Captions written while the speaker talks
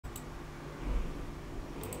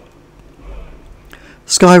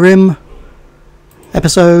Skyrim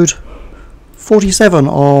episode 47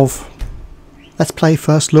 of Let's Play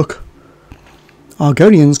First Look.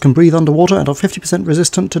 Argonians can breathe underwater and are 50%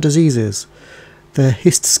 resistant to diseases. Their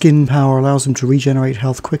hissed skin power allows them to regenerate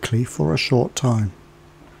health quickly for a short time.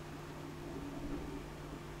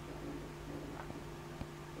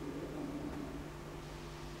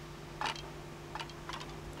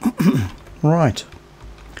 Right.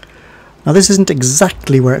 Now this isn't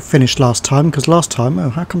exactly where it finished last time, because last time... Oh,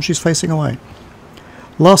 how come she's facing away?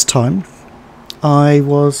 Last time I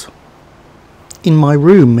was in my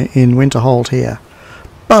room in Winterhold here,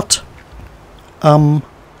 but I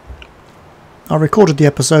recorded the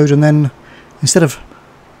episode and then instead of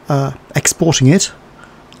exporting it,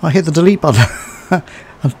 I hit the delete button and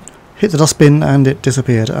hit the dustbin and it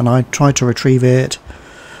disappeared, and I tried to retrieve it,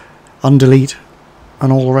 undelete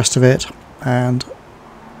and all the rest of it, and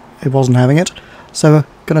it wasn't having it, so I'm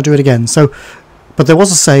going to do it again. But there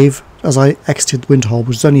was a save as I exited Winterhold,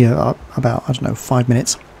 which was only about, I don't know, 5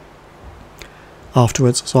 minutes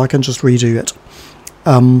afterwards, so I can just redo it.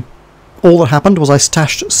 All that happened was I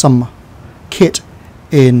stashed some kit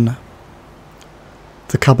in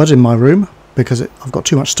the cupboard in my room because I've got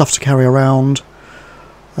too much stuff to carry around,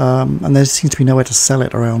 and there seems to be nowhere to sell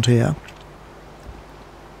it around here.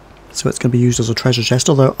 So it's going to be used as a treasure chest,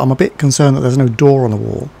 although I'm a bit concerned that there's no door on the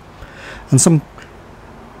wall. And some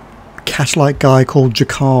cat-like guy called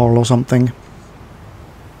Jakar or something.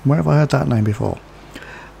 Where have I heard that name before?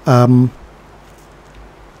 Tried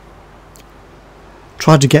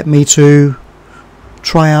to get me to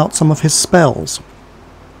try out some of his spells.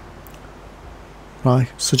 I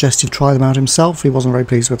suggested try them out himself. He wasn't very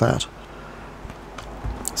pleased with that.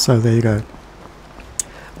 So there you go.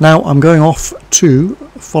 Now I'm going off to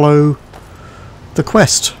follow the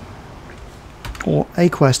quest. Or a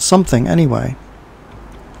quest, something, anyway.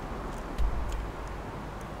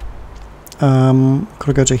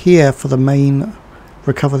 Gotta go to here for the main,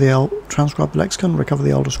 recover the transcribe the lexicon, recover the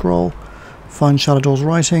Elder Scroll, find Shalador's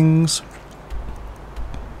writings.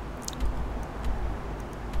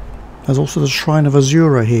 There's also the Shrine of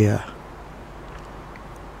Azura here,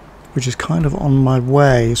 which is kind of on my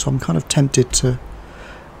way, so I'm kind of tempted to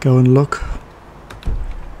go and look.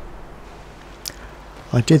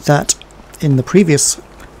 I did that in the previous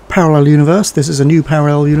parallel universe. This is a new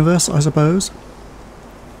parallel universe, I suppose.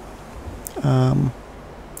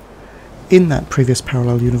 In that previous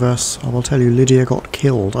parallel universe, I will tell you, Lydia got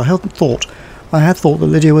killed. I had thought that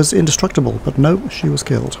Lydia was indestructible, but no, she was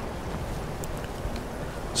killed.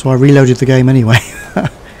 So I reloaded the game anyway.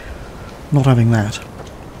 Not having that.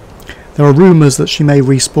 There are rumours that she may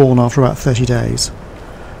respawn after about 30 days.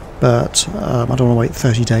 But I don't want to wait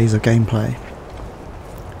 30 days of gameplay.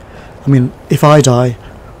 I mean, if I die,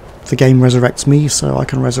 the game resurrects me, so I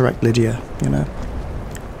can resurrect Lydia, you know.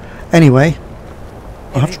 Anyway,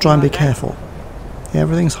 I have to try and be careful. Yeah,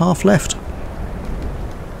 everything's half left.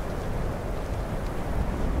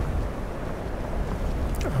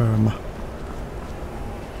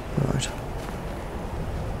 Right.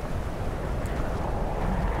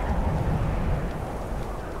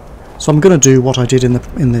 So I'm going to do what I did in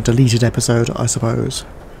the deleted episode, I suppose.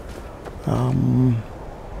 I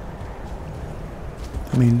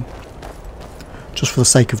mean, just for the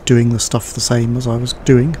sake of doing the stuff the same as I was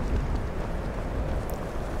doing.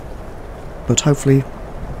 But hopefully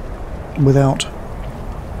without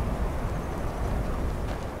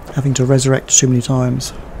having to resurrect too many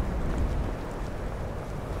times.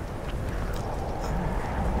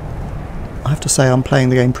 I have to say I'm playing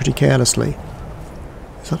the game pretty carelessly.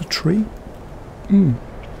 Is that a tree? And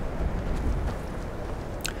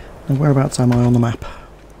whereabouts am I on the map?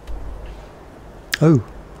 Oh,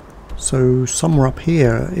 so somewhere up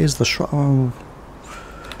here is the shrine. Oh,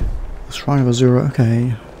 the Shrine of Azura.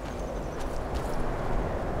 Okay.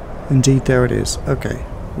 Indeed, there it is. Okay,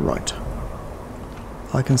 right.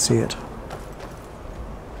 I can see it.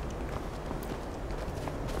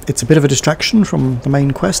 It's a bit of a distraction from the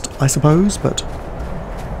main quest, I suppose, but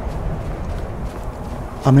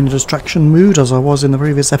I'm in a distraction mood as I was in the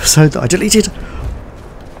previous episode that I deleted.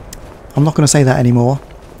 I'm not going to say that anymore.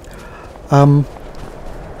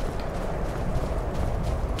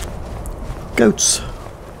 Goats.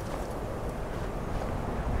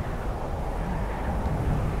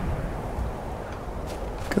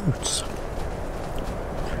 Goats.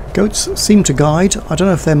 Goats seem to guide. I don't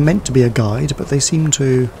know if they're meant to be a guide, but they seem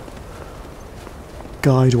to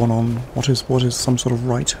guide one on what is some sort of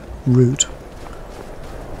right route.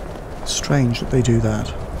 Strange that they do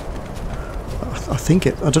that. I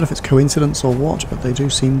don't know if it's coincidence or what, but they do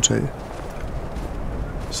seem to.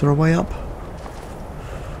 Is there a way up?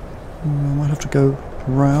 I might have to go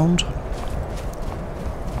round.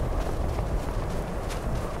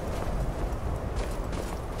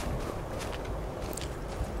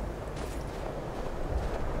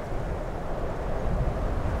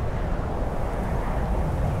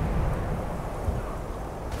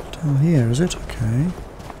 Down here, is it? Okay.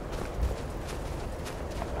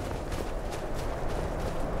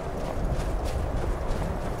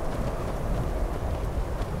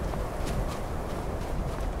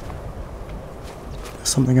 There's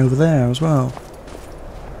something over there as well.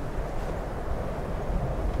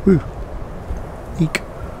 Woo. Eek.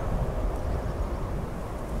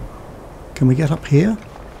 Can we get up here?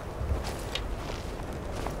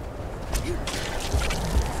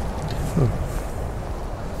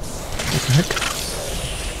 What the heck?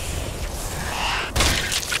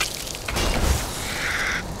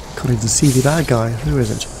 Can't even see the bad guy. Who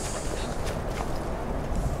is it?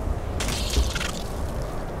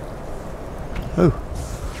 Oh.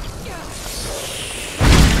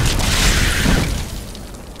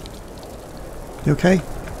 You okay?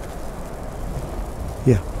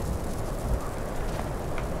 Yeah.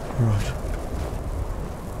 Right.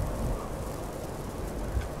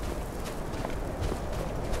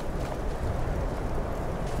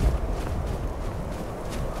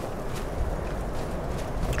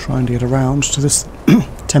 Trying to get around to this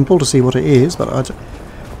temple to see what it is, but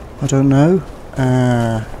I don't know.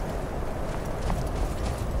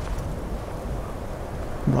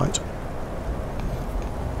 Right.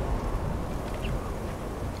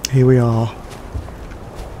 Here we are.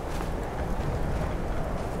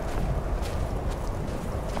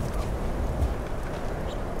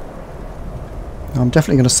 I'm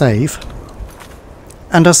definitely going to save.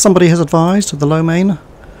 And as somebody has advised, the low main,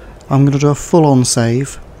 I'm going to do a full-on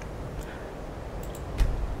save.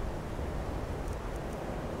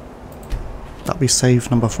 That'll be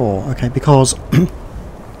save number 4. Okay, because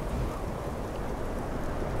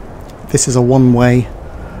this is a one-way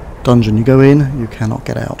dungeon. You go in, you cannot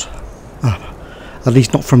get out. At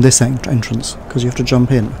least not from this entrance, because you have to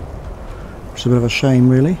jump in. Which is a bit of a shame,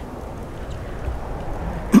 really.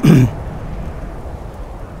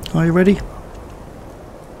 Are you ready?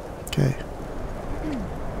 Okay.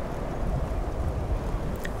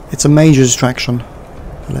 It's a major distraction.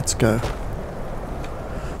 Let's go.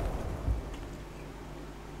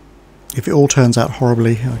 If it all turns out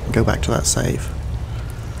horribly, I can go back to that save.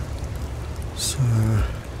 So...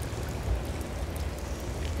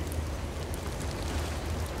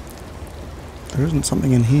 there isn't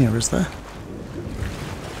something in here, is there?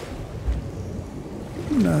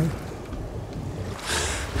 No.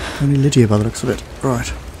 Only Lydia by the looks of it.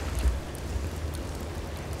 Right.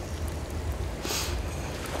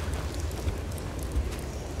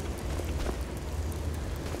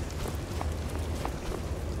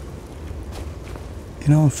 You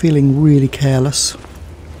know, I'm feeling really careless.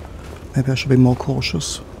 Maybe I should be more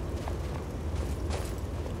cautious.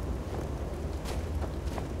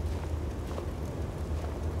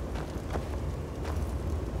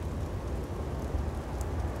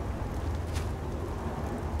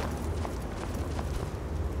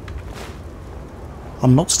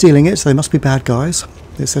 I'm not stealing it, so they must be bad guys.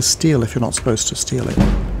 It says steal if you're not supposed to steal it.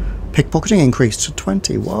 Pickpocketing increased to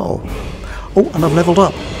 20. Whoa. Oh, and I've leveled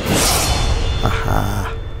up.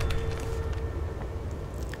 Aha.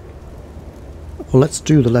 Well, let's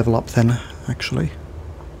do the level up then, actually.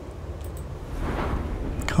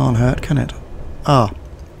 Can't hurt, can it? Ah.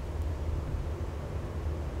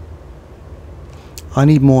 I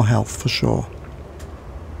need more health, for sure.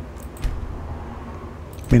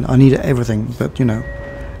 I mean, I need everything, but, you know.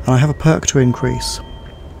 And I have a perk to increase.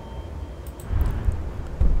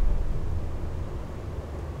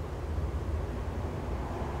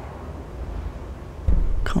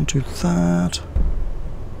 Can't do that.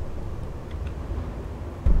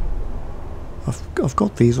 I've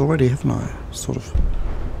got these already, haven't I? Sort of.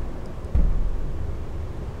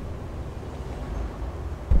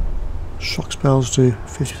 Shock spells do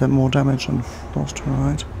 50% more damage than Frost,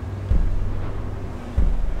 right?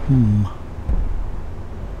 I'm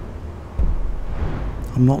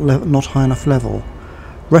not high enough level.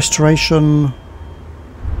 Restoration.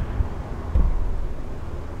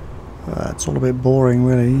 It's all a bit boring,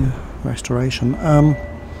 really. Restoration.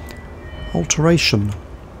 Alteration.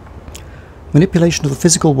 Manipulation of the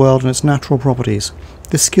physical world and its natural properties.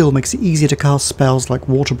 This skill makes it easier to cast spells like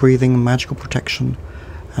water breathing, magical protection,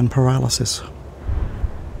 and paralysis.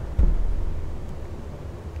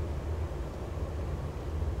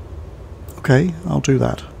 Okay, I'll do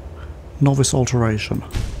that. Novice alteration.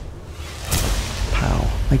 Pow.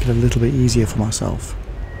 Make it a little bit easier for myself.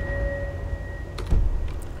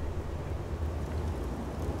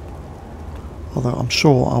 Although I'm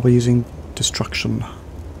sure I'll be using destruction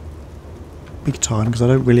big time, because I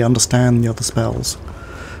don't really understand the other spells.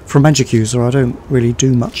 For a magic user, I don't really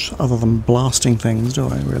do much other than blasting things, do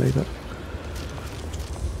I, really? But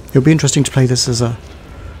it'll be interesting to play this as a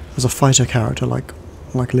fighter character, like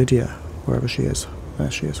Lydia, wherever she is. There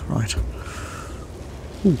she is, right.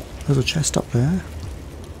 Ooh, there's a chest up there.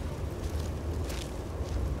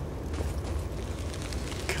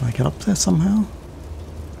 Can I get up there somehow?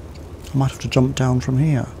 I might have to jump down from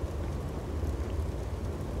here.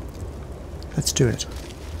 Let's do it.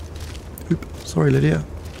 Oop, sorry Lydia.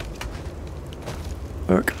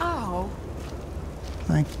 Erk. Oh.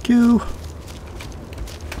 Thank you.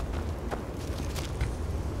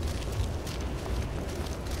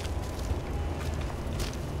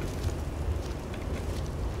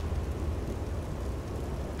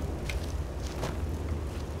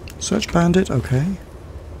 Search bandit, okay.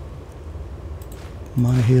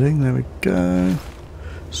 Minor healing, there we go.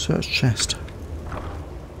 Search chest.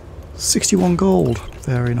 61 gold,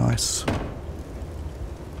 very nice.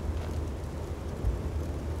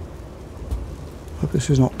 Hope this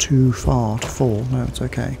is not too far to fall. No, it's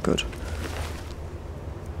okay, good.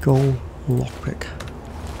 Gold lockpick.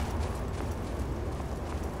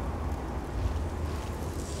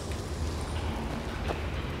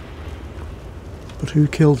 But who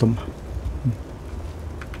killed them?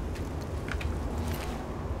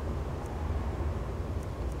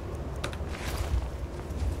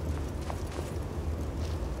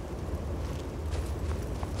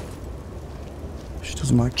 She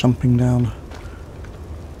doesn't like jumping down.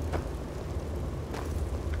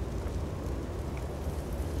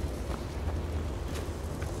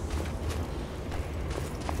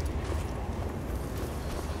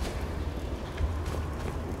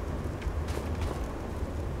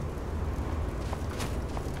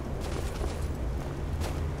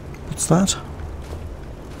 What's that?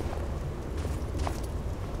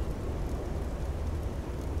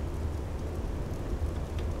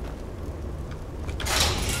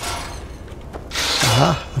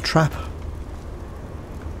 Aha, a trap.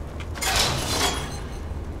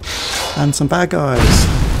 And some bad guys.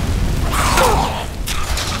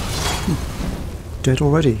 Dead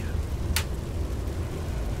already.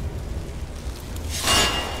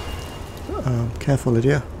 Careful,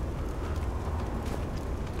 Lydia.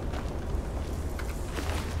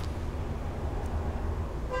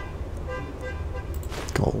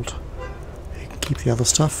 Gold. You can keep the other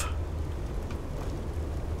stuff.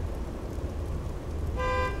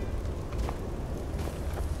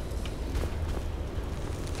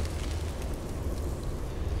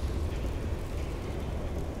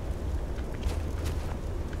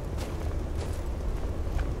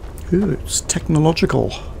 Ooh, it's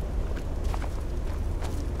technological.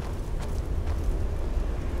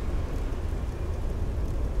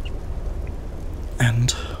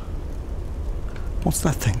 And what's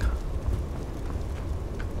that thing?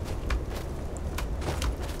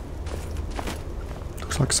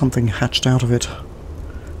 Looks like something hatched out of it.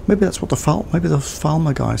 Maybe that's what maybe the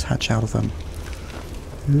farmer guys hatch out of them.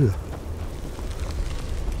 Ew.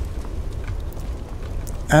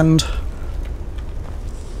 And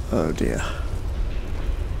oh dear.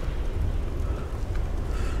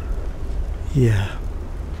 Yeah.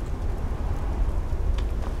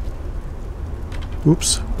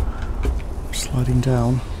 Oops. Sliding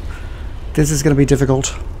down. This is going to be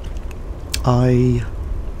difficult. I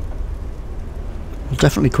will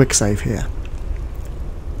definitely quick save here.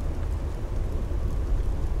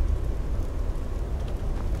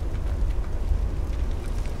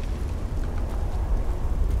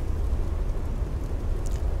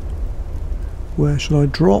 Where should I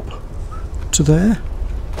drop? To there?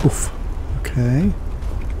 Oof. Okay.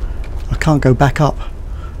 I can't go back up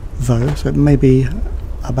though, so it may be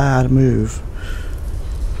a bad move.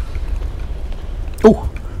 Oh!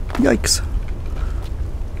 Yikes!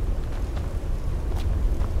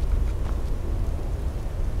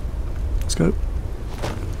 Let's go.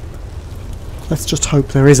 Let's just hope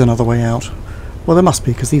there is another way out. Well, there must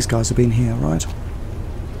be, because these guys have been here, right?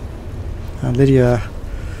 And Lydia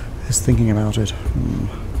is thinking about it.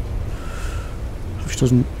 Hope she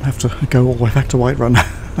doesn't have to go all the way back to Whiterun.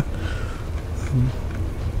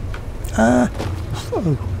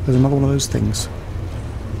 Oh, there's another one of those things.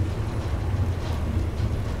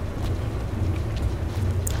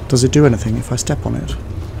 Does it do anything if I step on it?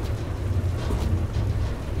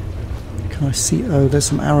 Can I see? Oh, there's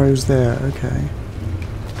some arrows there. Okay.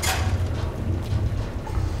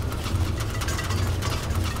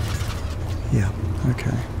 Yeah,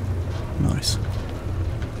 okay. Nice.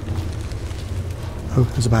 Oh,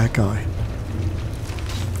 there's a bad guy.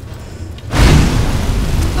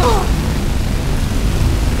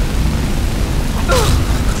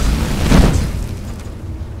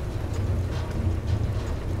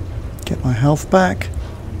 Get my health back.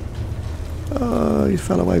 Oh, he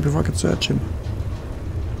fell away before I could search him.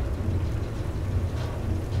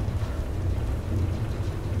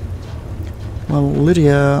 Well,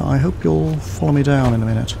 Lydia, I hope you'll follow me down in a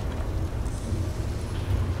minute.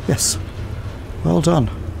 Yes. Well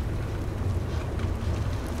done.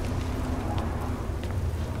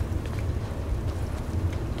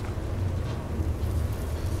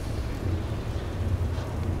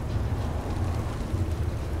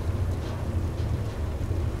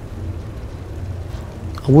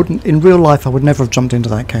 I wouldn't, in real life, I would never have jumped into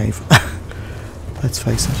that cave. Let's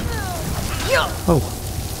face it. Oh.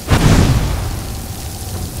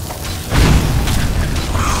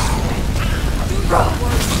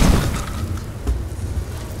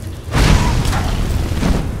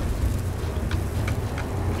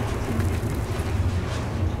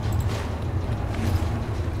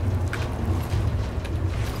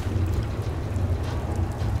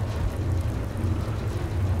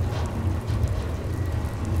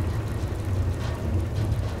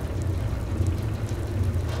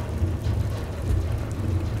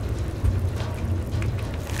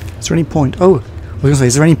 Is there any point? Oh, I was going to say,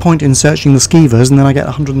 is there any point in searching the skeevers and then I get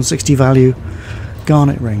 160 value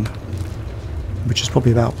garnet ring? Which is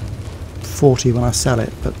probably about 40 when I sell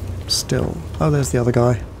it, but still. Oh, there's the other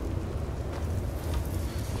guy.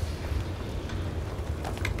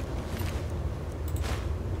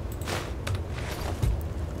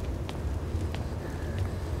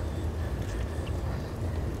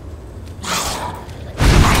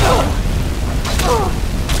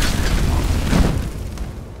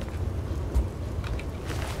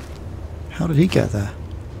 How did he get there?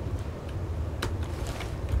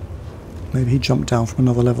 Maybe he jumped down from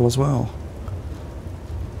another level as well.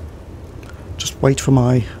 Just wait for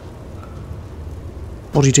my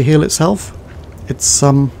body to heal itself. It's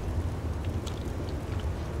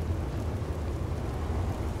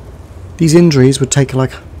these injuries would take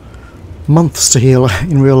like months to heal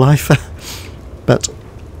in real life. But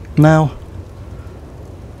now,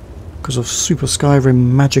 because of Super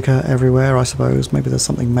Skyrim magicka everywhere, I suppose. Maybe there's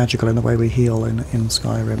something magical in the way we heal in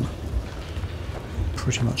Skyrim.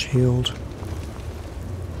 Pretty much healed.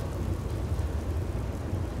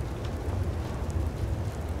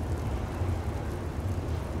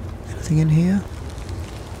 Anything in here?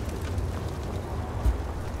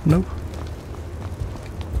 Nope.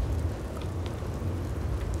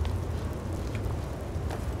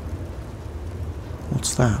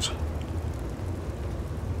 What's that?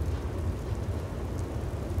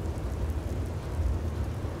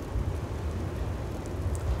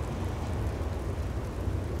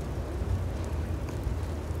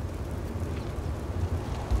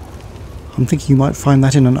 I'm thinking you might find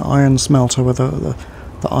that in an iron smelter where the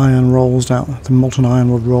iron rolls down, the molten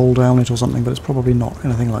iron would roll down it or something, but it's probably not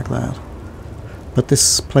anything like that. But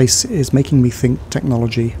this place is making me think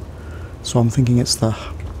technology, so I'm thinking it's the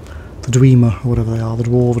Dwemer, or whatever they are, the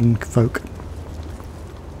dwarven folk.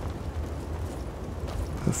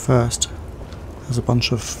 But first, there's a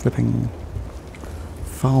bunch of flipping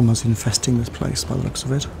farmers infesting this place by the looks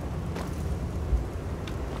of it.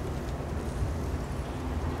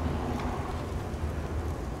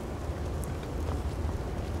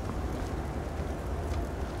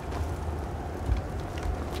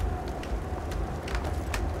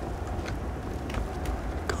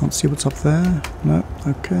 Can't see what's up there. No,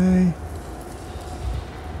 okay.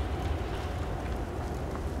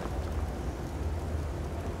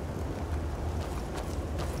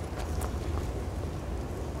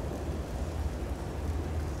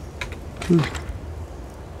 Ooh.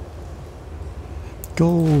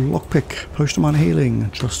 Gold, lockpick, potion of minor healing,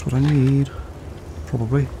 just what I need,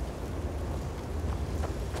 probably.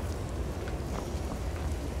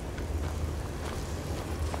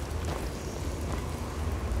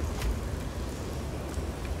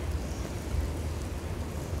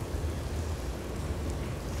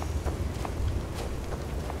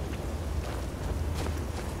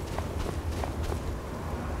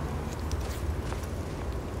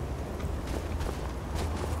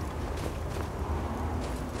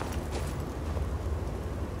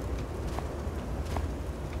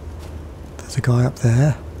 There's a guy up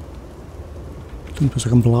there. Don't suppose I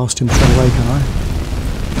can blast him straight away, can I?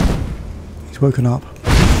 He's woken up.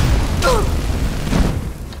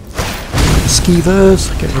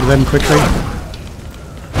 Skeevers! Get rid of them quickly.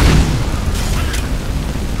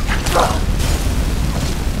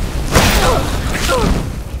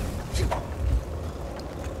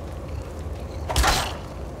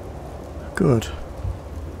 Good.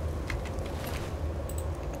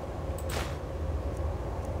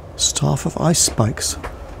 Staff of ice spikes.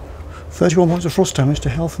 31 points of frost damage to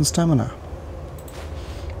health and stamina.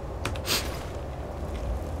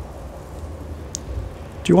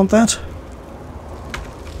 Do you want that?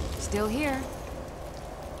 Still here.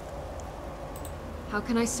 How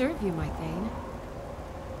can I serve you, my Thane?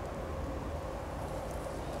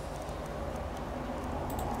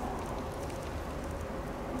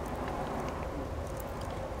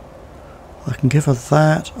 I can give her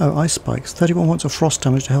that. Oh, ice spikes. 31 points of frost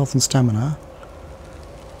damage to health and stamina.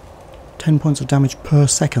 10 points of damage per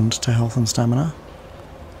second to health and stamina.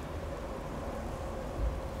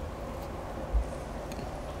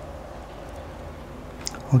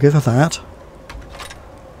 I'll give her that.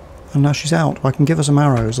 And now she's out. I can give her some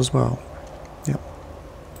arrows as well. Yep.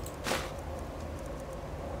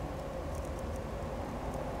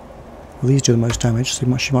 Well, these do the most damage,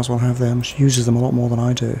 so she might as well have them. She uses them a lot more than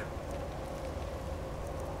I do.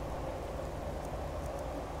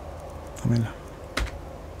 I mean,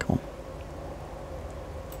 come on.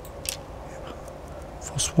 Yep.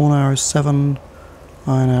 For sworn arrow 7,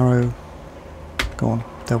 iron arrow. Go on,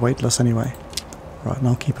 they're weightless anyway. Right, and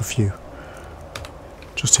I'll keep a few.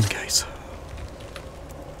 Just in case.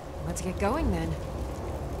 Let's get going then.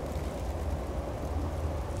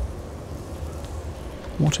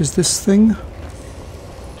 What is this thing?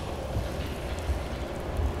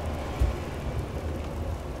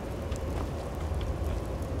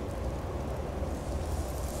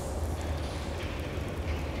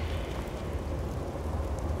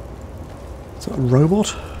 Is that a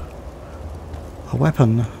robot? A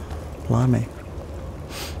weapon? Blimey.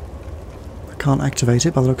 I can't activate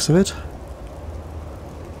it by the looks of it.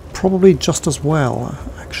 Probably just as well,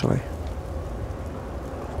 actually.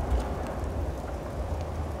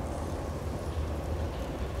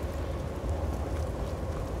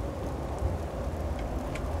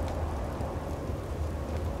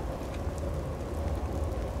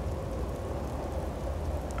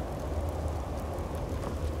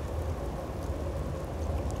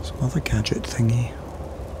 Some other gadget thingy.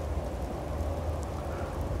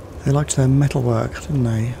 They liked their metalwork, didn't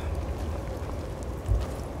they?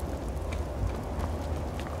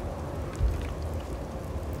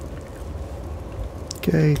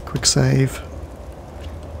 Okay, quick save.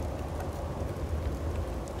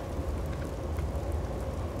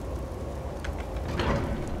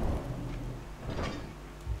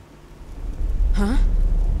 Huh?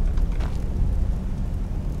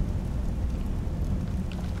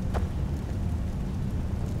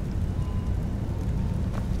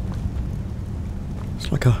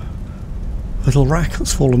 It's like a little rack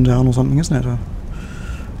that's fallen down or something, isn't it? A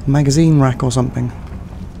magazine rack or something.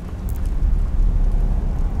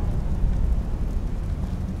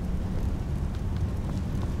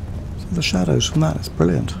 The shadows from that, it's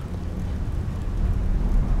brilliant.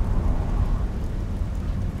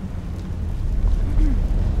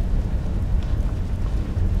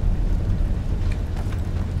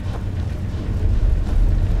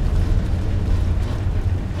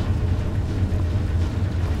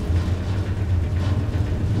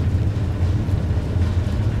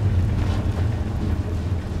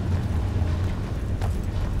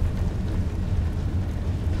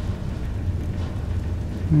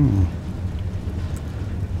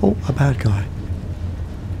 Oh, a bad guy.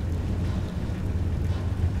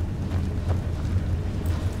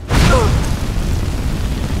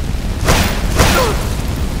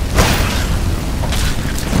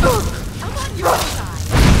 I'm on your side.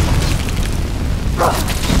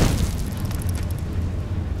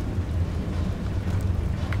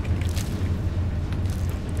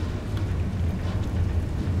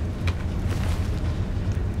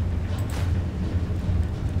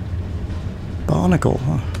 Barnacle.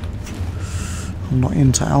 I'm not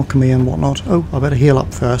into alchemy and whatnot. Oh, I better heal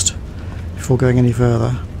up first before going any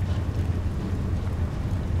further.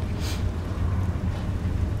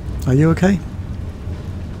 Are you okay?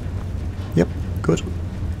 Yep, good.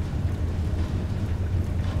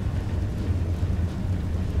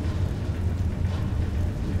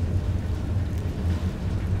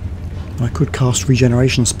 I could cast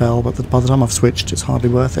regeneration spell, but by the time I've switched, it's hardly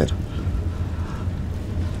worth it.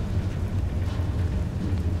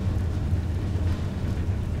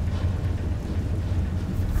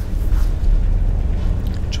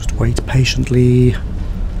 Just wait patiently.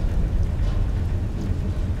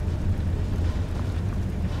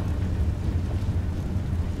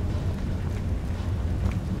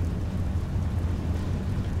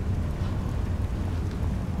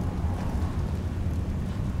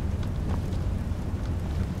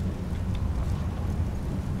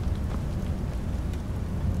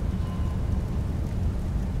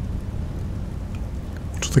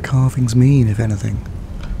 What do the carvings mean, if anything?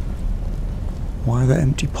 Why are there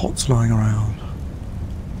empty pots lying around?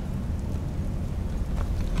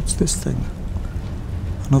 What's this thing?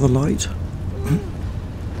 Another light?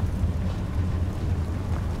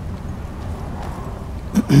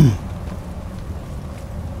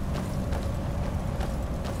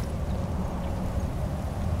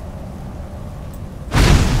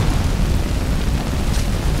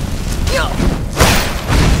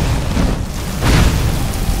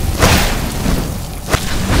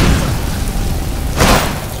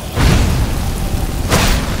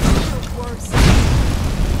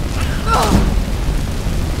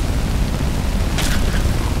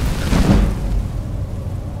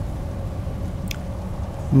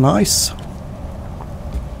 Nice.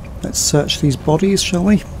 Let's search these bodies, shall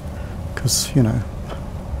we? Because, you know,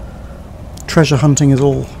 treasure hunting is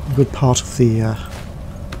all a good part of the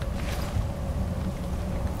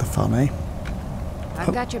fun, eh?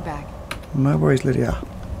 I've got your back. No worries, Lydia.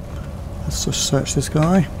 Let's just search this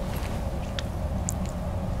guy.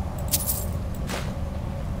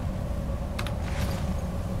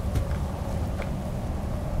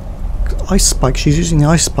 Ice spikes. She's using the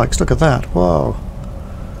ice spikes. Look at that. Whoa.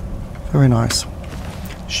 Very nice.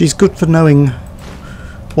 She's good for knowing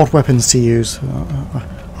what weapons to use.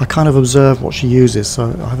 I kind of observe what she uses, so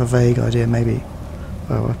I have a vague idea maybe.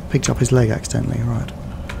 Oh, I picked up his leg accidentally, right.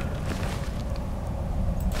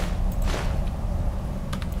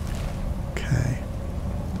 Okay.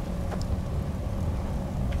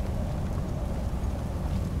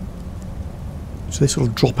 So they sort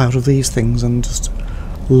of drop out of these things and just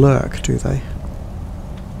lurk, do they?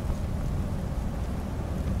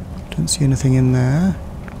 Don't see anything in there.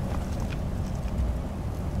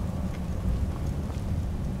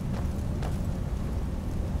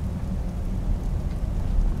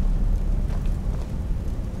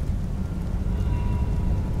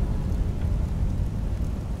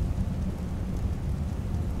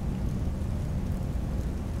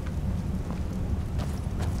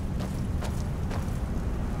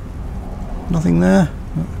 Nothing there?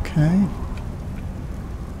 Okay.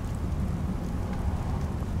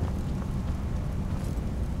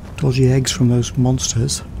 Dodgy eggs from those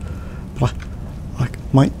monsters. But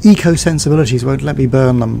my eco-sensibilities won't let me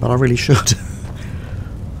burn them, but I really should.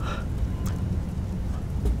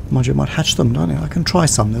 Mind you, it might hatch them, don't it? I can try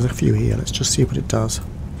some. There's a few here. Let's just see what it does.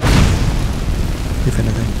 If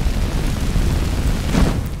anything.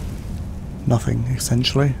 Nothing,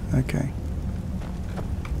 essentially. Okay.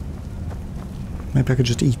 Maybe I could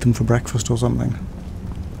just eat them for breakfast or something.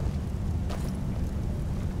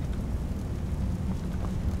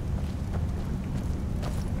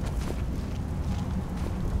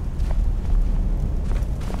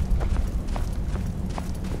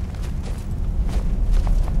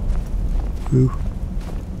 Ooh.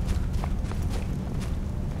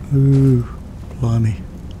 Ooh, blimey.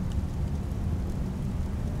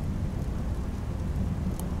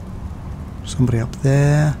 Somebody up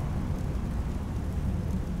there.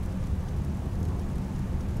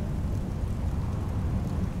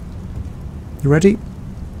 You ready?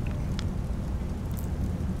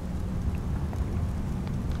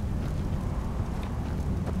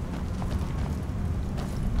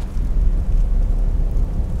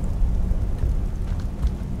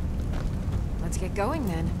 Let's get going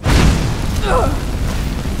then.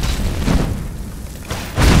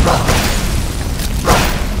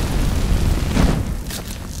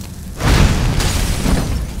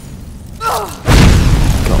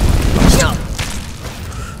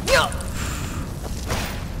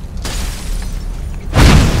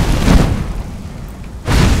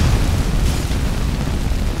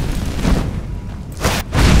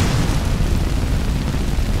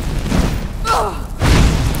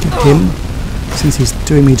 Him, since he's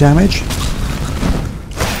doing me damage.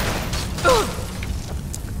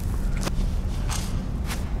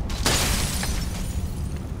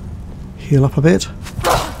 Heal up a bit,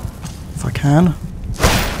 if I can.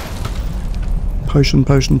 Potion,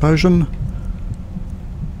 potion, potion.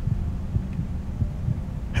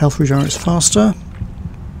 Health regenerates faster.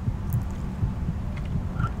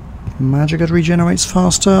 Magic regenerates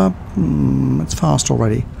faster. It's fast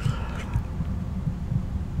already.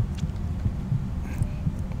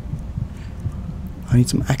 I need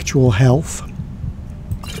some actual health.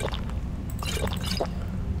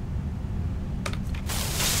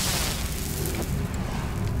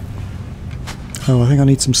 Oh, I think I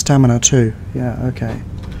need some stamina too. Yeah, okay.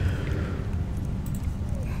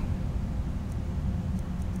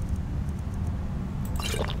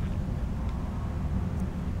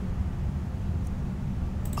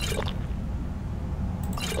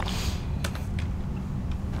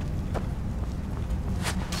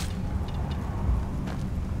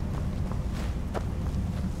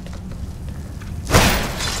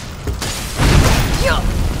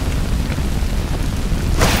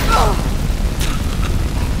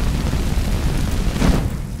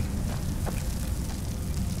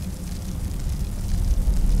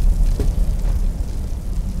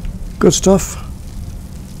 Good stuff.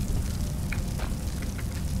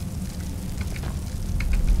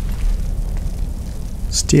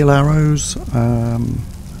 Steel arrows.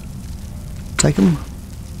 Take them.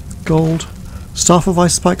 Gold. Staff of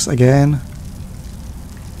ice spikes again.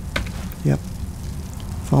 Yep.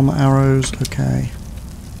 Farmer arrows. Okay.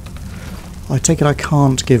 I take it I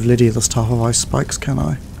can't give Lydia the staff of ice spikes, can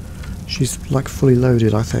I? She's like fully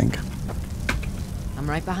loaded, I think. I'm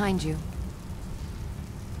right behind you.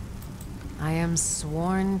 I am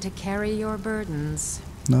sworn to carry your burdens.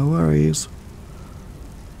 No worries.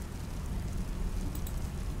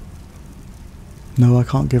 No, I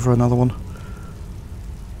can't give her another one.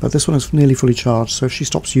 But this one is nearly fully charged, so if she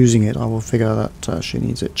stops using it, I will figure that she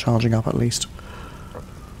needs it charging up at least.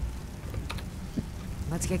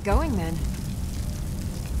 Let's get going then.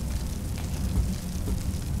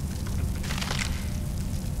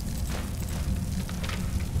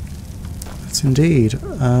 Yes, indeed.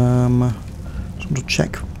 Just want to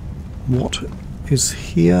check what is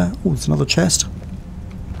here. Oh, there's another chest.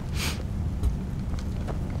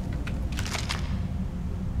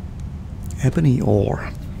 Ebony ore.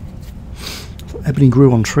 Ebony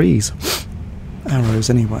grew on trees. Arrows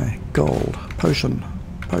anyway. Gold. Potion.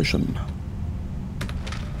 Potion.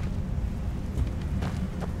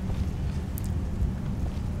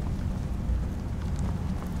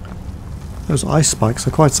 Those ice spikes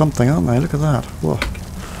are quite something, aren't they? Look at that. Whoa.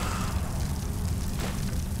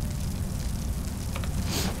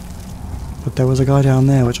 But there was a guy down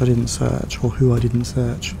there which I didn't search, or who I didn't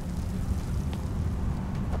search.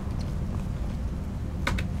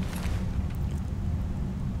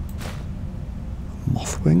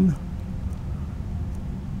 Mothwing.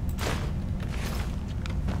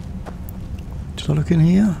 Did I look in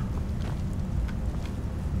here?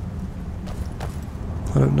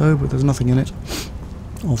 I don't know, but there's nothing in it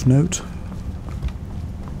of note.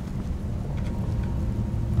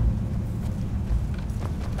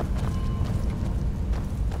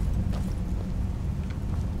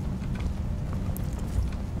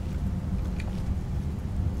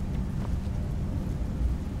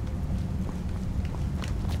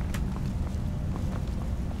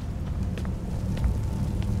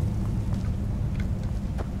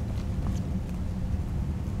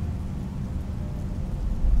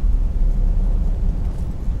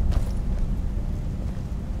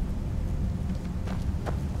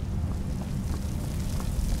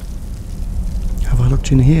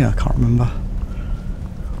 In here, I can't remember.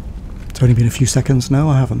 It's only been a few seconds. No,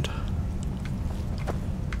 I haven't.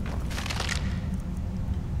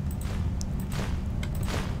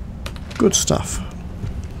 Good stuff.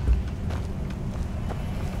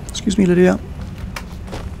 Excuse me, Lydia.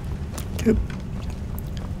 Good.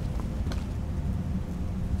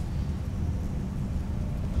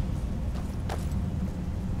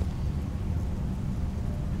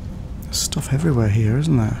 There's stuff everywhere here,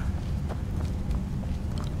 isn't there?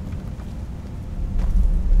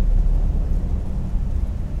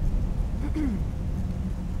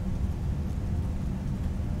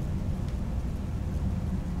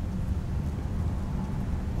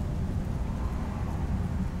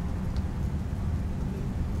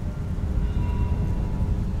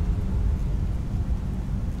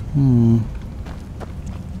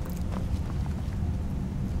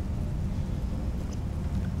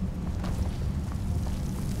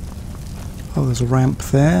 Oh, there's a ramp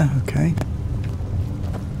there. Okay.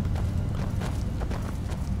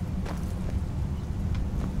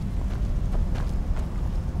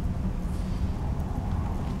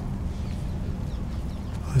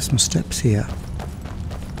 Oh, there's some steps here.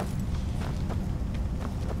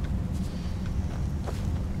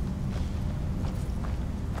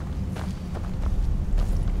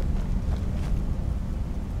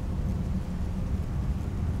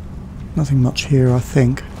 Nothing much here, I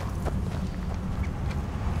think.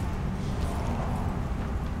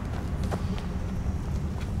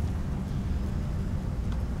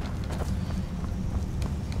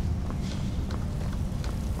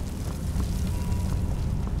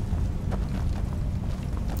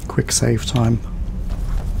 Quick save time.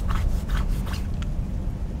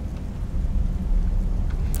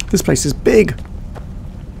 This place is big.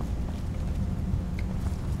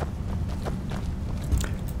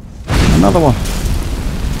 Another one.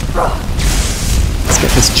 Let's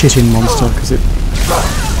get this chitin monster because it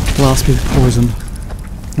blasts me with poison.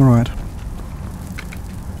 Alright.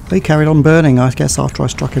 They carried on burning, I guess, after I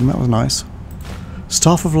struck him. That was nice.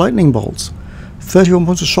 Staff of lightning bolts. 31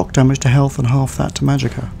 points of shock damage to health and half that to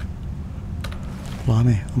magicka.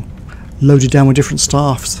 Blimey. I'm loaded down with different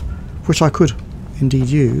staffs, which I could indeed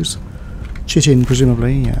use. Chitin,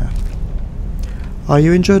 presumably, yeah. Are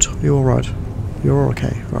you injured? You're alright. You're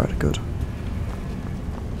okay. Right, good.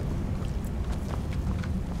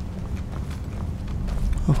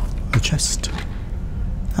 Oh, a chest.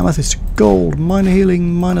 Amethyst, gold, minor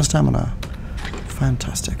healing, minor stamina.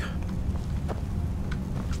 Fantastic.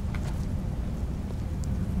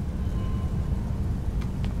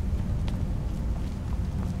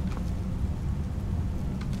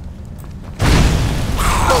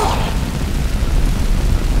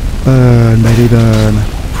 Burn, baby, burn.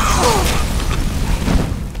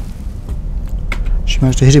 She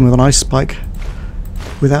managed to hit him with an ice spike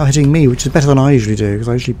without hitting me, which is better than I usually do, because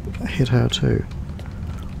I usually hit her too.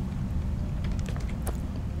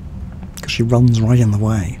 Because she runs right in the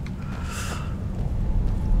way.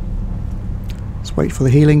 Let's wait for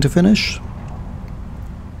the healing to finish.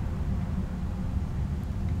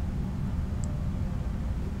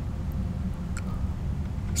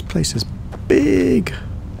 This place is big.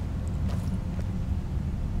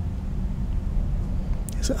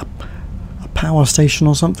 Is it a power station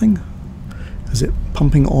or something? Is it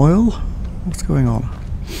pumping oil? What's going on?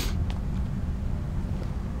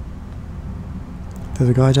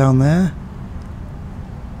 There's a guy down there.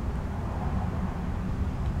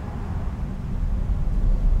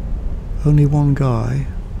 Only one guy.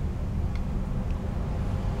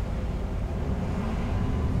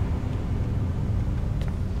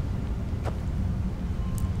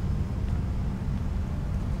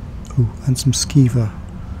 Oh, and some skeever.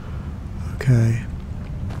 Okay.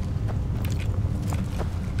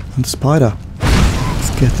 And spider.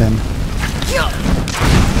 Let's get them.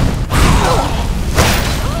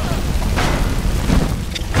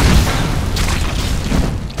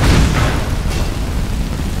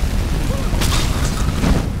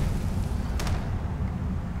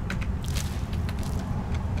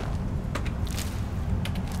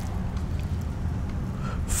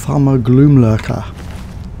 Farmer Gloomlurker.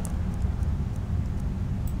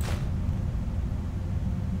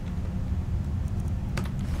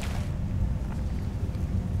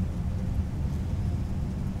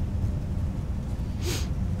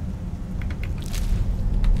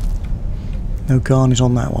 No garnet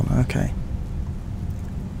on that one, okay.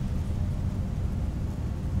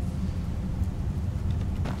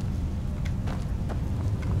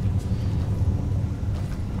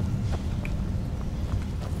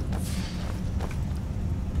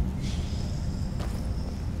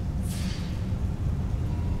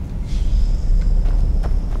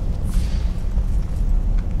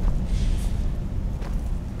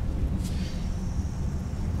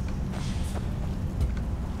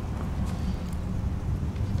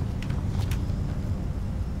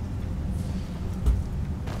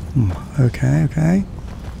 Okay, okay.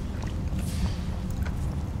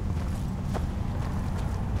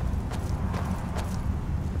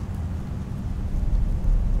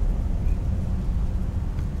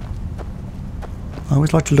 I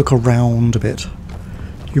always like to look around a bit.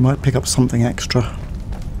 You might pick up something extra.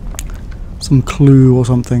 Some clue or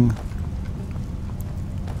something.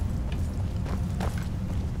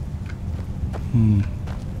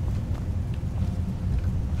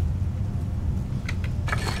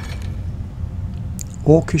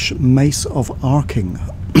 Orcish Mace of Arcing.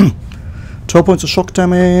 12 points of shock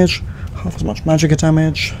damage, half as much magic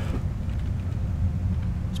damage.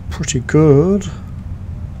 It's pretty good.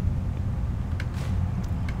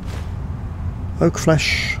 Oak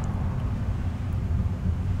flesh.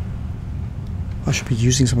 I should be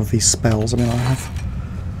using some of these spells. I mean, I have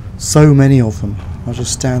so many of them. I'll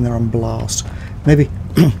just stand there and blast. Maybe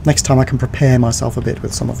next time I can prepare myself a bit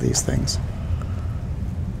with some of these things.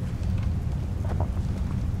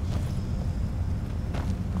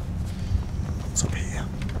 What's up here?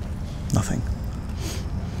 Nothing.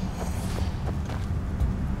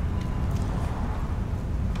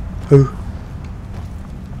 Oh.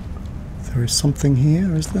 There is something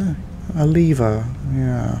here, is there? A lever.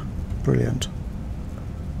 Yeah. Brilliant.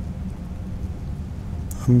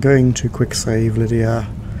 I'm going to quick save, Lydia,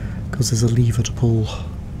 because there's a lever to pull.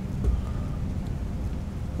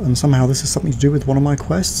 And somehow this is something to do with one of my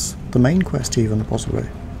quests. The main quest even, possibly.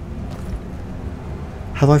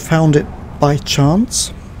 Have I found it by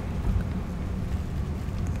chance?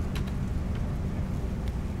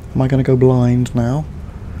 Am I going to go blind now?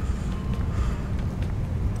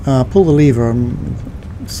 Pull the lever and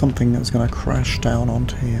something that's going to crash down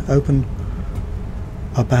onto here. Open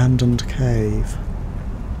abandoned cave.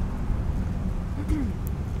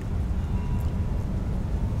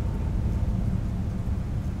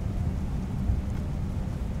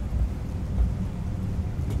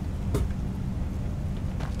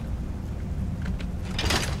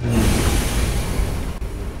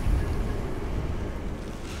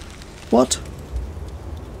 What?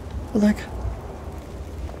 What the heck?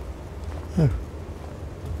 Oh.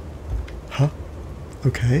 Huh?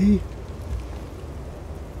 Okay.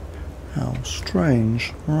 How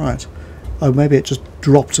strange. Right. Oh, maybe it just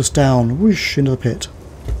dropped us down, whoosh, into the pit.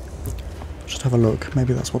 Just have a look.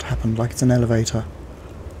 Maybe that's what happened, like it's an elevator.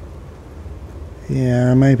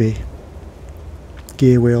 Yeah, maybe.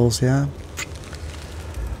 Gear wheels, yeah.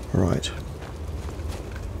 Right.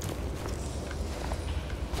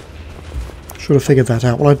 Should have figured that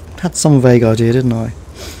out. Well, I had some vague idea, didn't I?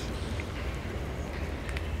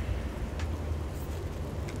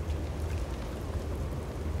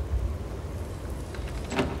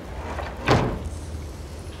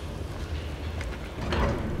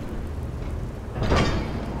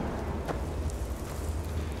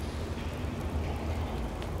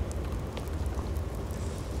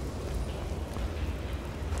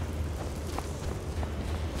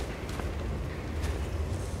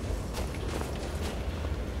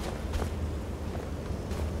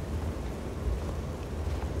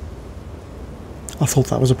 I thought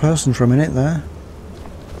that was a person for a minute there.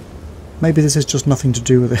 Maybe this is just nothing to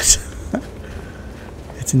do with it.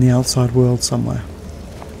 It's in the outside world somewhere.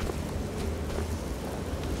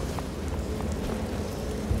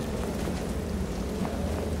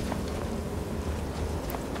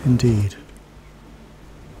 Indeed.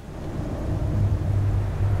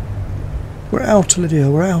 We're out, Lydia,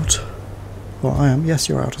 we're out. Well, I am. Yes,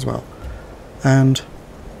 you're out as well. And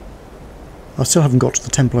I still haven't got to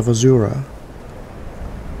the Temple of Azura,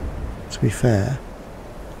 to be fair.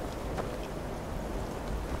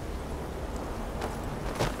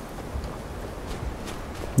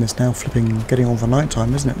 And it's now getting on for night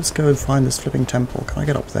time, isn't it? Let's go and find this flipping temple. Can I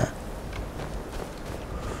get up there?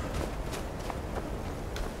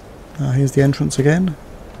 Here's the entrance again.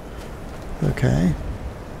 Okay.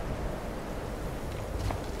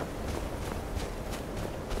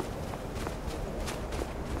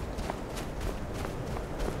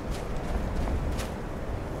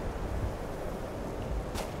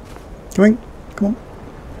 Come on.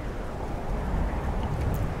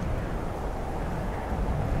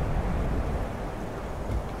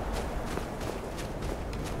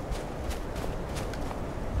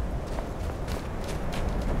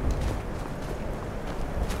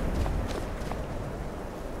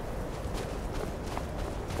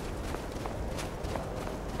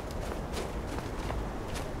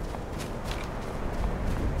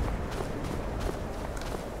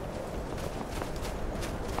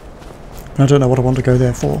 I don't know what I want to go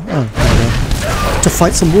there for. Oh, there we go. To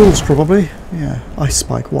fight some wolves, probably. Yeah, ice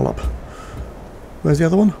spike wallop. Where's the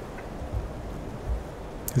other one?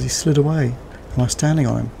 Has he slid away? Am I standing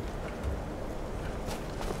on him?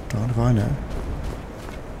 God, if I know.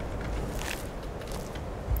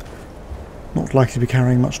 Not likely to be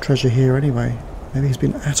carrying much treasure here anyway. Maybe he's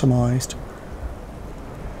been atomized.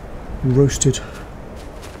 Roasted.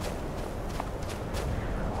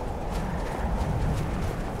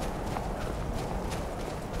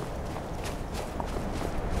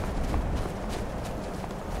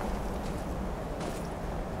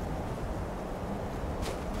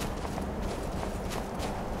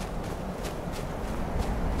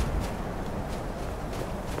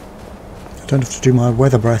 Don't have to do my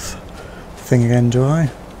weather breath thing again, do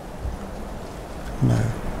I?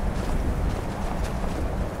 No.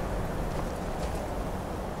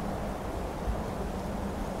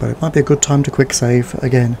 But it might be a good time to quick save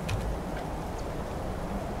again.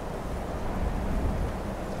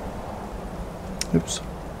 Oops.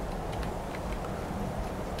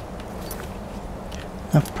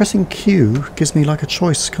 Now pressing Q gives me like a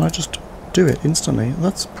choice. Can I just do it instantly?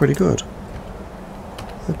 That's pretty good.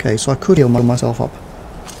 Okay, so I could heal myself up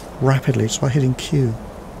rapidly just by hitting Q.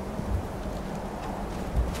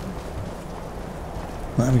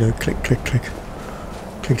 There we go. Click, click, click.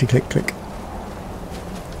 Clickety, click, click.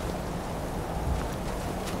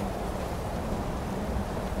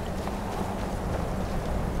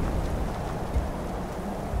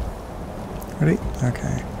 Ready?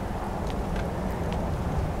 Okay.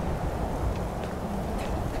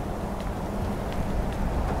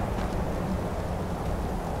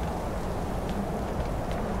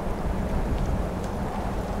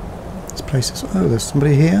 Places. Oh, there's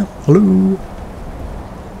somebody here. Hello.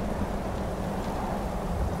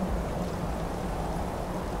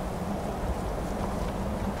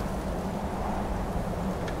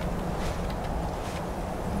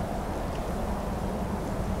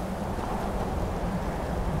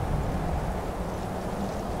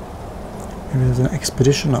 Maybe there's an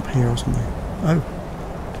expedition up here or something. Oh.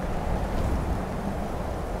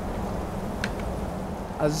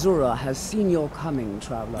 Azura has seen your coming,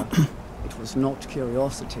 traveler. It was not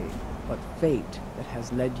curiosity, but fate that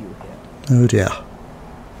has led you here. Oh dear.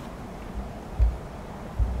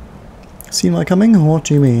 Seen my coming? What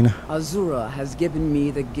do you mean? Azura has given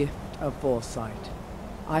me the gift of foresight.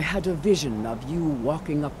 I had a vision of you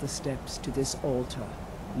walking up the steps to this altar,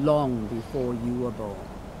 long before you were born.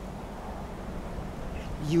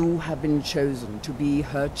 You have been chosen to be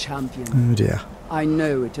her champion. Oh dear. I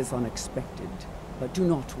know it is unexpected, but do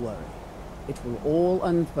not worry. It will all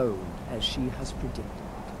unfold as she has predicted.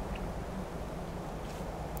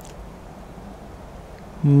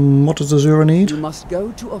 What does Azura need? You must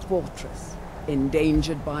go to a fortress,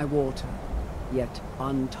 endangered by water, yet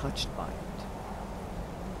untouched by it.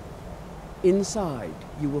 Inside,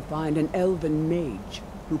 you will find an elven mage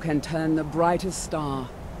who can turn the brightest star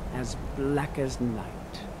as black as night.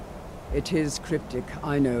 It is cryptic,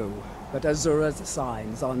 I know, but Azura's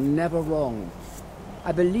signs are never wrong.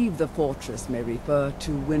 I believe the fortress may refer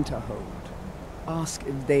to Winterhold. Ask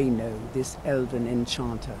if they know this elven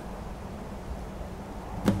enchanter.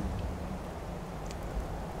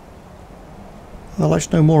 I'd like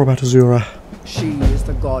to know more about Azura. She is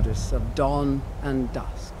the goddess of dawn and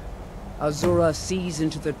dusk. Azura sees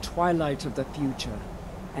into the twilight of the future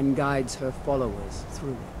and guides her followers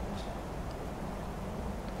through it.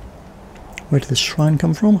 Where did this shrine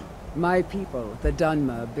come from? My people, the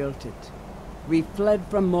Dunmer, built it. We fled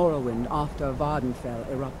from Morrowind after Vardenfell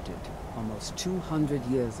erupted, almost 200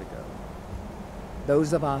 years ago.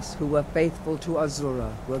 Those of us who were faithful to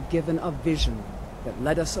Azura were given a vision that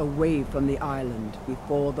led us away from the island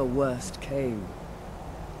before the worst came.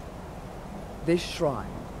 This shrine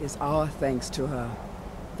is our thanks to her,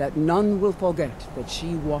 that none will forget that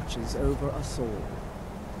she watches over us all.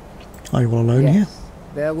 Are you all alone here? Yes,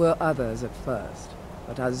 there were others at first,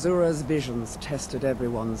 but Azura's visions tested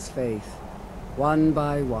everyone's faith. One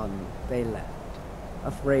by one, they left,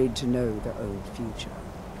 afraid to know their own future.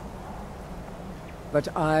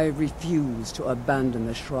 But I refuse to abandon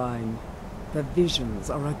the shrine. The visions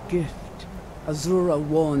are a gift. Azura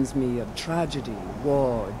warns me of tragedy,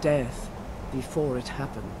 war, death, before it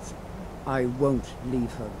happens. I won't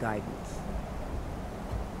leave her guidance.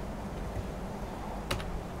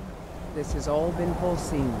 This has all been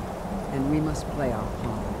foreseen, and we must play our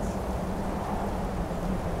parts.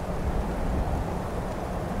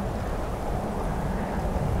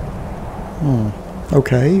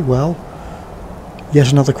 Okay, well,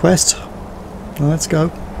 yet another quest. Well, let's go.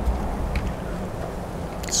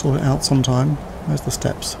 Sort it out sometime. Where's the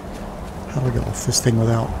steps? How do I get off this thing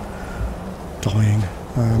without dying?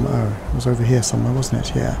 Oh, it was over here somewhere, wasn't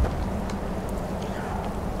it? Yeah.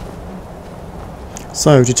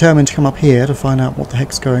 So, determined to come up here to find out what the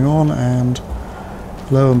heck's going on, and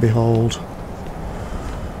lo and behold,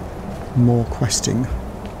 more questing.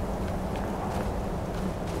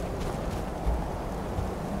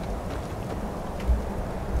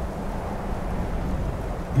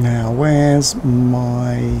 Now, where's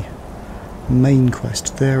my main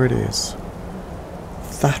quest? There it is.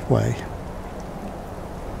 That way.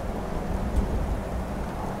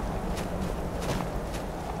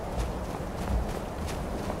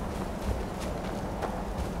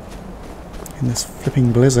 In this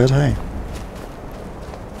flipping blizzard, hey?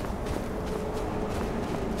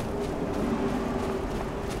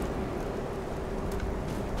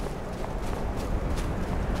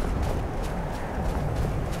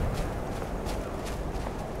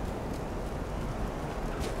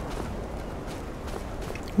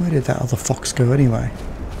 Where did that other fox go anyway?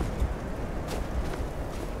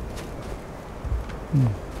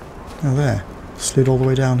 Oh, there. Slid all the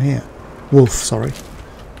way down here. Wolf, sorry.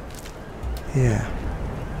 Yeah.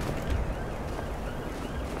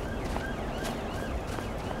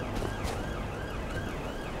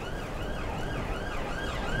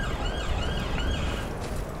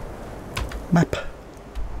 Map.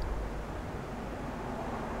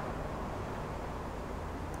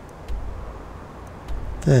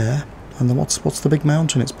 There. And then what's the big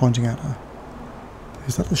mountain it's pointing at her?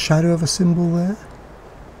 Is that the shadow of a symbol there?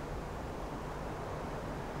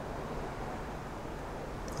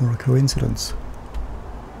 Or a coincidence?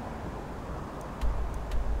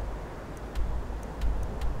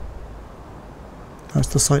 That's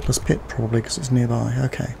the sightless pit, probably, because it's nearby.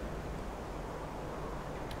 Okay.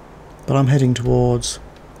 But I'm heading towards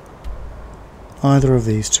either of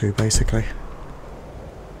these two, basically.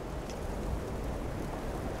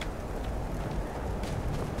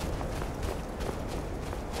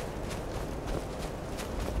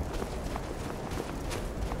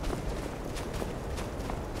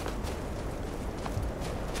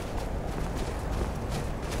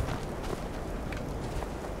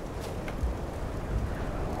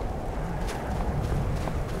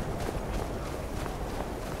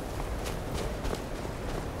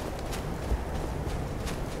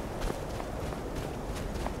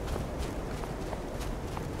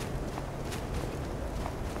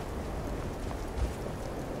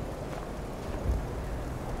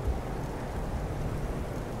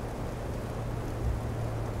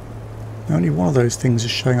 Only one of those things is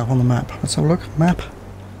showing up on the map. Let's have a look. Map.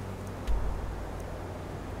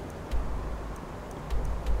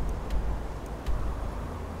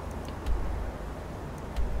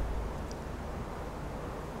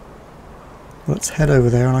 Let's head over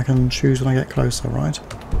there and I can choose when I get closer, right?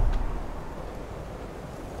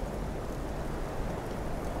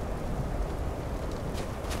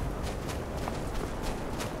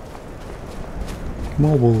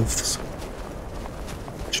 More wolves,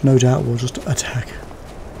 which no doubt will just attack.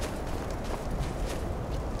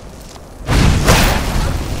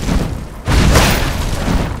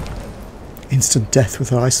 Instant death with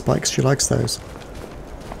her ice spikes, she likes those.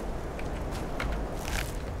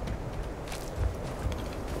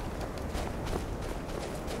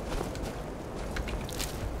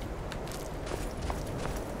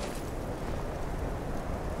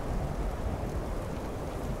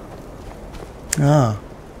 Ah.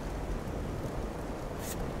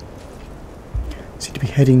 Seem to be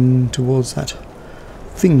heading towards that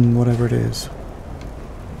thing, whatever it is.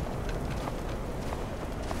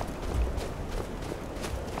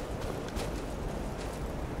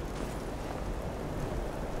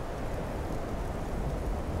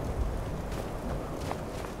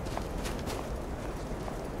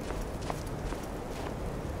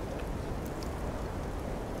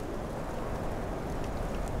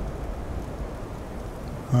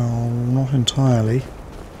 Well, not entirely.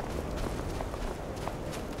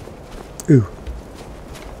 Ooh.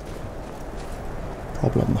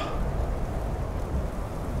 Problem.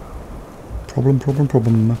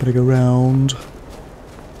 Problem. I better go round.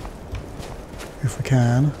 If we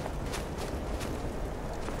can.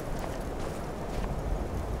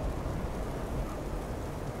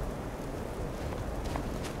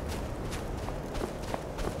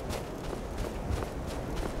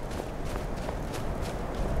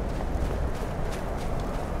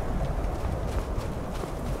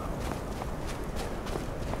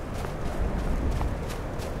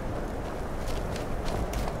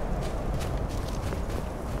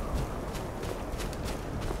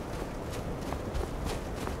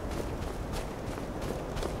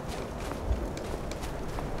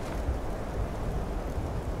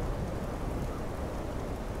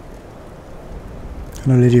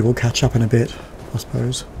 And Lydia will catch up in a bit, I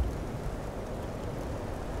suppose.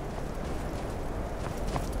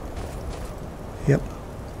 Yep.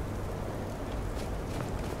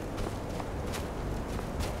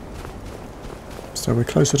 So we're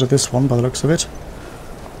closer to this one by the looks of it.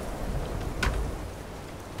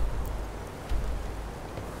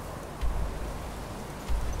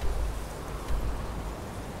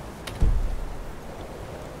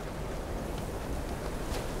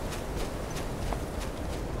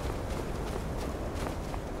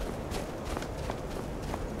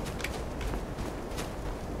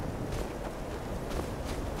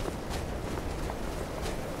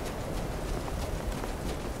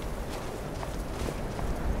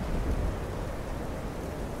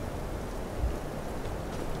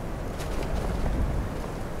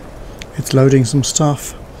 It's loading some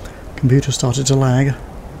stuff. Computer started to lag.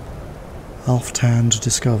 Alphatucana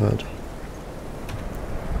discovered.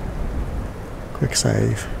 Quick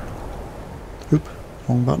save. Oop,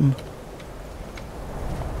 wrong button.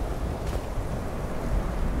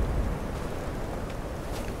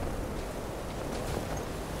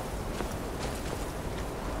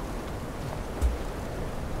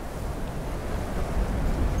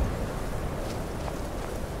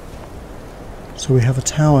 So we have a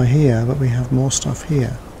tower here, but we have more stuff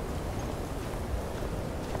here.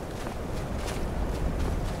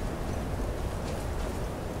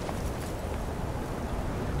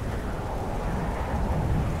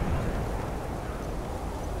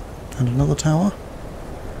 And another tower?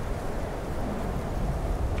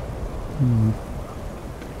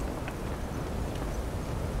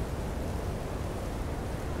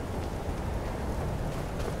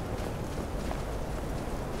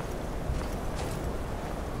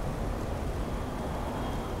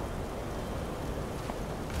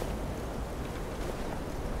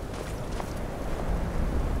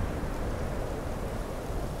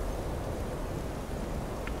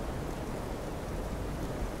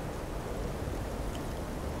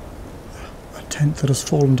 Tent that has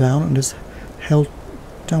fallen down and is held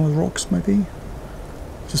down with rocks, maybe?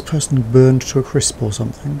 Is this person burned to a crisp or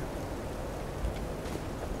something?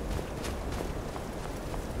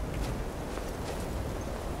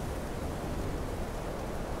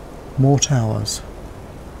 More towers.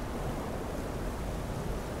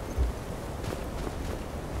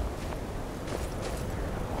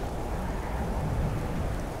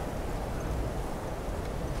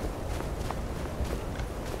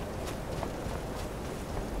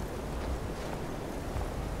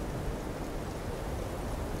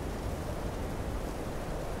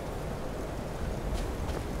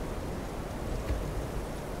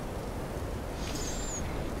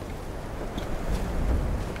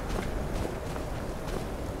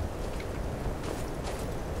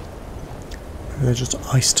 They're just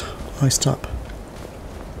iced up.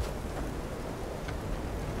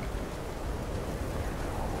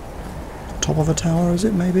 Top of a tower, is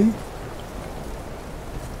it, maybe?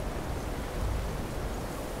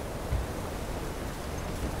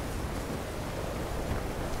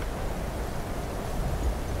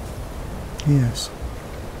 Yes.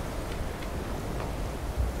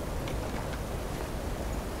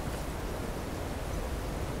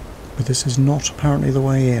 But this is not apparently the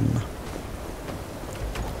way in.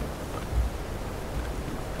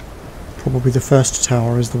 Probably the first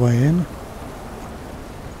tower is the way in.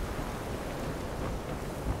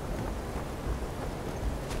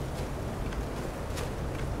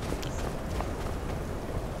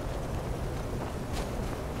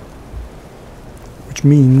 Which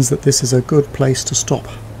means that this is a good place to stop,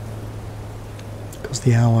 because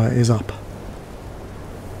the hour is up.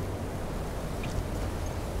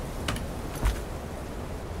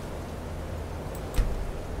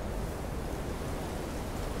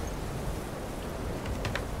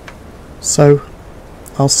 So,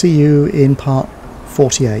 I'll see you in part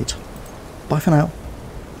 48. Bye for now.